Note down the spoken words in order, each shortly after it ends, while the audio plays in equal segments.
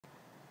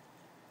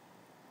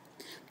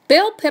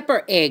Bell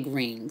pepper egg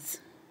rings.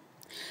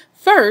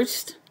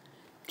 First,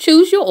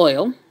 choose your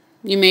oil.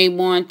 You may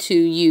want to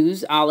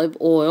use olive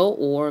oil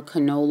or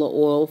canola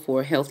oil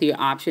for healthier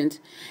options.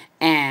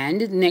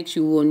 And next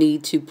you will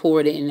need to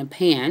pour it in a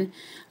pan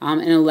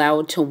and allow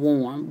it to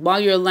warm. While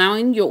you're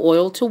allowing your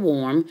oil to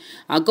warm,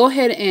 go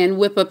ahead and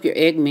whip up your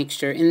egg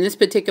mixture. In this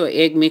particular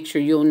egg mixture,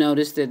 you'll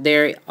notice that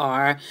there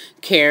are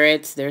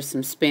carrots, there's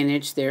some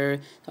spinach, there are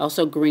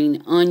also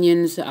green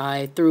onions.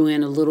 I threw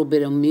in a little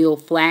bit of meal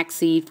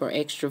flaxseed for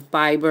extra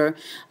fiber.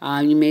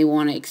 You may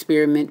want to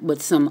experiment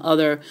with some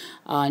other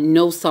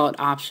no salt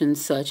options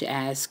such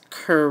as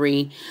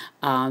curry,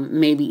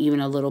 maybe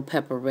even a little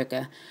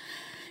paprika.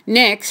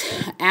 Next,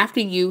 after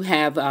you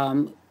have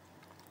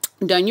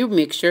done your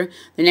mixture,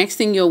 the next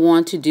thing you'll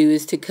want to do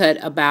is to cut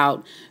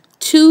about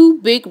 2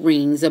 big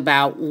rings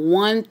about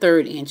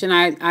 1/3 inch. And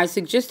I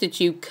suggest that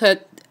you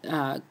cut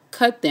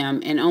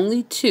them in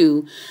only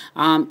 2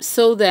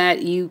 so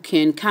that you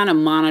can kind of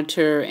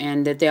monitor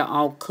and that they'll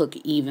all cook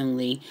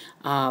evenly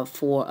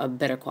for a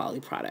better quality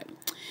product.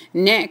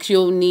 Next,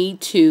 you'll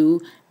need to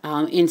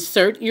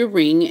insert your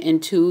ring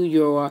into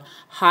your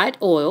hot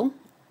oil.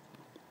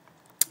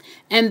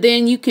 And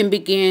then you can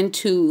begin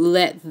to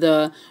let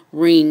the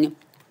ring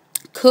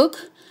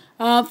cook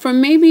for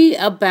maybe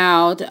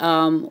about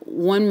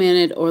 1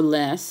 minute or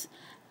less.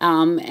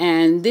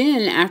 And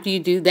then after you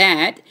do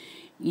that,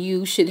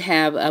 you should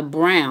have a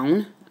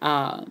brown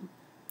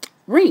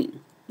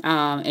ring.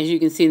 As you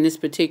can see in this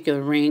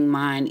particular ring,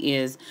 mine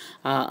is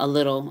a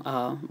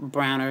little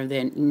browner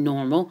than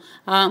normal,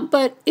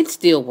 but it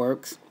still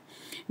works.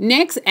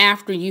 Next,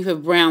 after you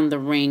have browned the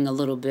ring a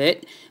little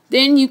bit,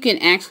 then you can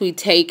actually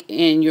take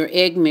in your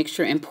egg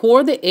mixture and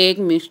pour the egg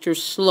mixture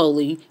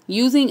slowly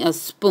using a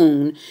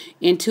spoon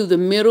into the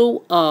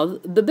middle of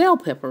the bell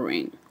pepper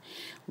ring.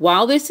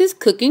 While this is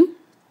cooking,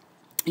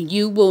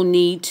 you will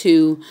need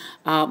to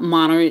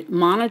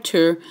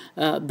monitor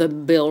the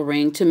bell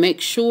ring to make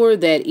sure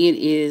that it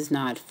is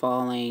not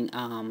falling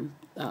out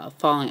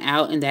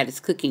and that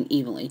it's cooking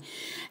evenly.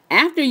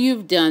 After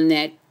you've done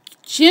that,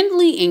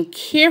 gently and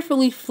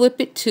carefully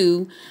flip it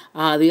to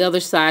the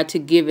other side to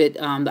give it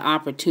the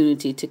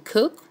opportunity to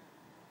cook.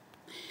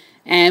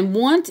 And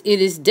once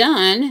it is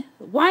done,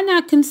 why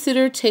not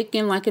consider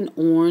taking like an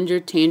orange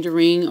or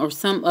tangerine or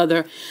some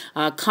other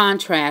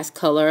contrast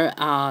color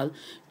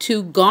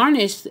to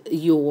garnish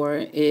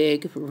your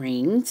egg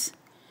rings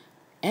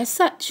as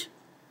such.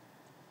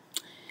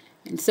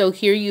 And so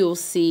here you'll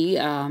see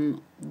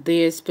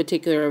this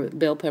particular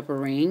bell pepper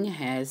ring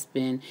has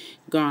been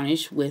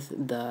garnished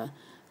with the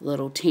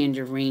little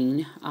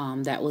tangerine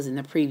that was in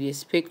the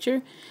previous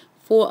picture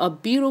for a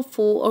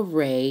beautiful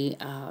array,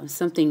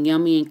 something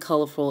yummy and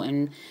colorful,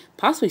 and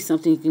possibly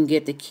something you can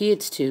get the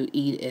kids to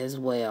eat as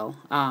well.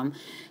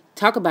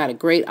 Talk about a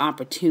great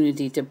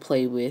opportunity to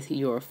play with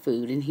your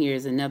food. And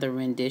here's another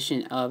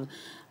rendition of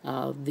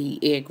the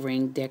egg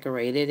ring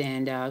decorated,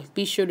 and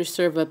be sure to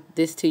serve up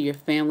this to your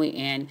family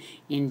and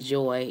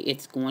enjoy.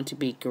 It's going to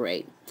be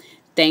great.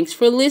 Thanks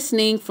for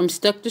listening. From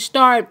Stuck to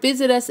Start,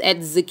 visit us at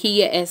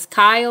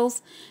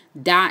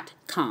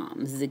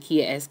ZakiaSKiles.com.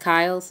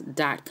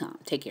 ZakiaSKiles.com.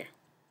 Take care.